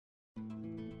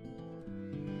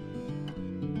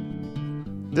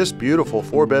This beautiful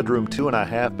 4-bedroom,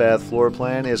 2.5-bath floor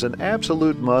plan is an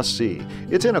absolute must-see.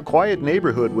 It's in a quiet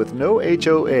neighborhood with no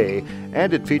HOA,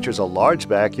 and it features a large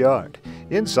backyard.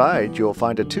 Inside, you'll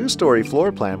find a 2-story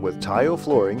floor plan with tile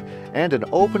flooring and an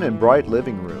open and bright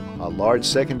living room, a large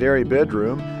secondary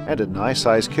bedroom, and a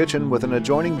nice-sized kitchen with an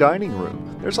adjoining dining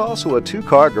room. There's also a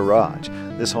 2-car garage.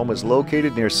 This home is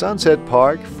located near Sunset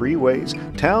Park,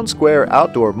 freeways, Town Square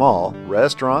Outdoor Mall,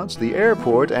 restaurants, the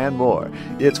airport, and more.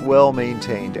 It's well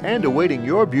maintained and awaiting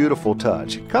your beautiful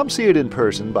touch. Come see it in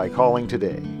person by calling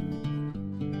today.